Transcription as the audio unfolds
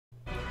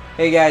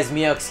Hey guys,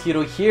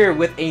 MiaXQdo here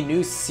with a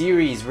new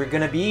series. We're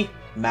gonna be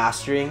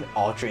mastering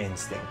Ultra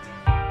Instinct.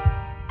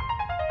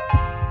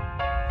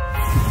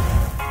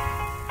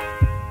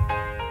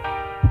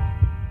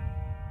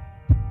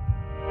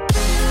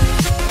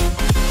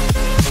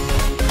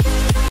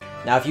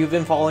 Now if you've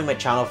been following my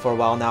channel for a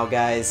while now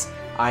guys,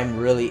 I'm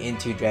really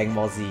into Dragon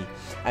Ball Z.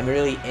 I'm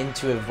really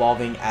into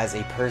evolving as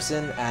a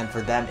person, and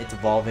for them it's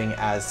evolving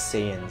as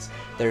Saiyans.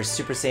 There's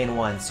Super Saiyan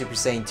 1, Super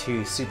Saiyan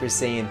 2, Super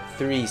Saiyan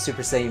 3,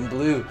 Super Saiyan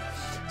Blue,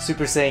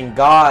 Super Saiyan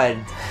God,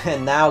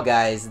 and now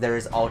guys there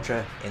is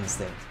Ultra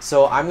Instinct.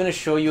 So I'm going to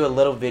show you a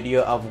little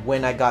video of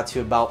when I got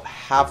to about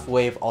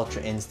halfway of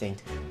Ultra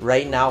Instinct.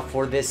 Right now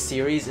for this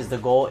series the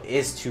goal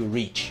is to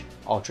reach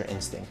Ultra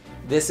Instinct.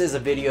 This is a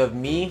video of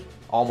me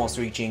almost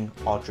reaching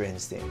Ultra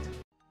Instinct.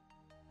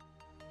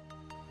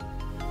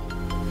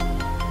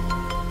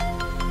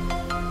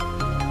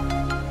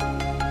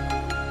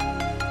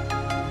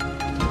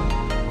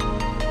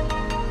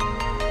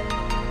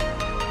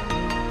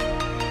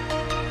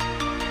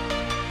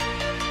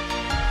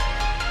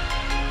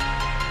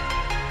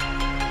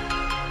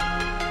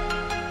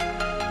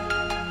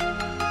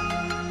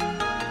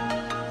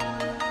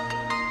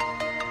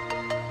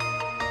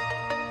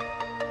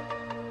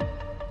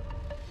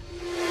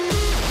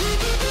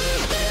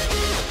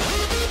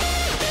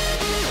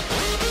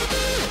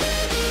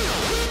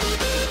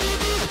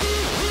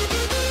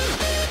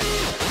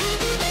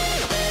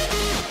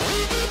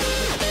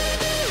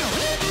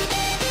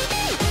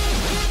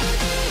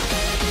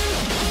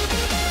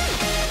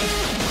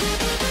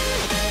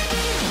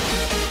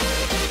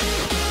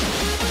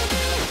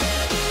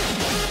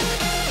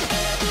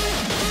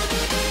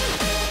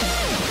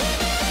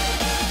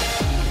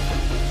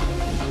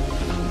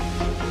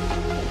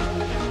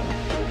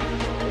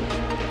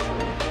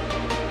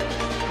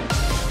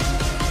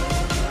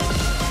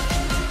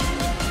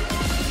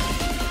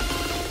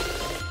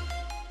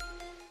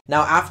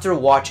 Now after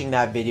watching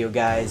that video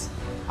guys,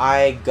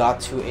 I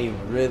got to a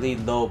really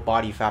low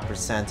body fat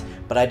percent,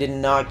 but I did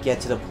not get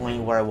to the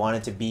point where I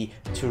wanted to be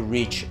to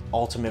reach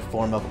ultimate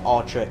form of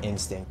Ultra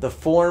Instinct. The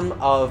form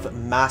of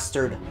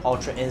mastered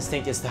Ultra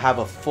Instinct is to have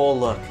a full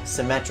look,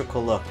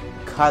 symmetrical look,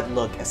 cut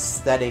look,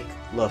 aesthetic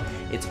look.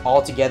 It's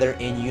all together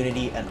in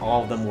unity and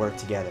all of them work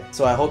together.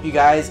 So I hope you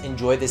guys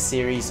enjoy this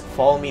series.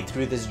 Follow me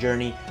through this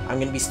journey. I'm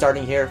going to be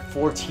starting here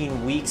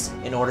 14 weeks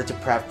in order to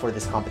prep for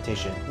this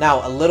competition.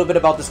 Now a little bit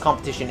about this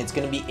competition. It's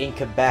going to be in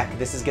Quebec.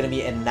 This is going to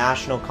be a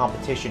national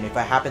competition. If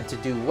I happen to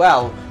do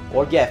well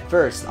or get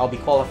first, I'll be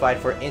qualified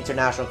for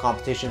international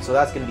competition, so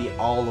that's going to be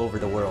all over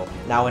the world.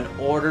 Now in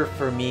order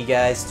for me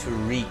guys to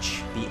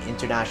reach the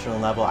international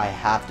level, I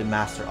have to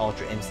master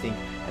Ultra Instinct,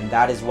 and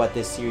that is what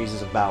this series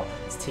is about.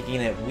 It's taking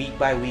it week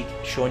by week,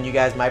 showing you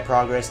guys my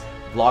progress,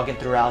 vlogging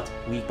throughout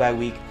week by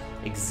week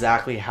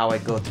exactly how I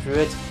go through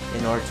it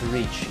in order to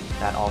reach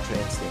that Ultra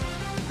Instinct.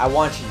 I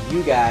want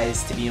you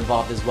guys to be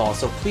involved as well,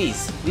 so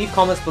please leave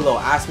comments below,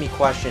 ask me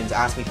questions,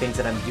 ask me things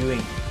that I'm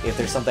doing. If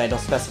there's something I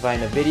don't specify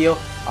in the video,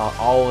 I'll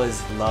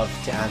always love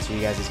to answer you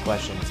guys'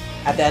 questions.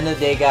 At the end of the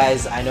day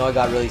guys, I know I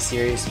got really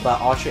serious,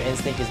 but Ultra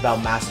Instinct is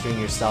about mastering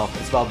yourself.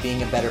 It's about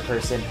being a better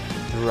person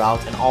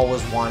throughout and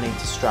always wanting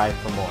to strive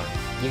for more.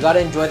 You gotta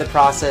enjoy the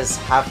process,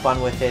 have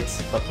fun with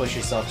it, but push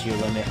yourself to your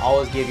limit.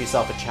 Always give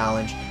yourself a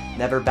challenge,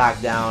 never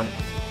back down,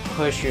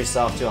 push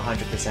yourself to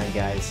 100%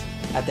 guys.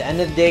 At the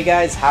end of the day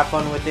guys, have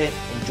fun with it,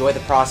 enjoy the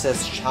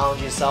process,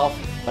 challenge yourself,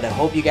 but I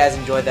hope you guys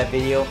enjoyed that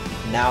video.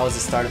 Now is the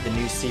start of the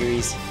new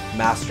series,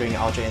 Mastering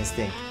Ultra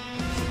Instinct.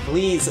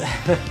 Please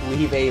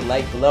leave a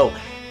like below,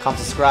 come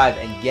subscribe,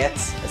 and get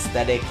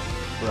aesthetic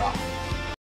raw.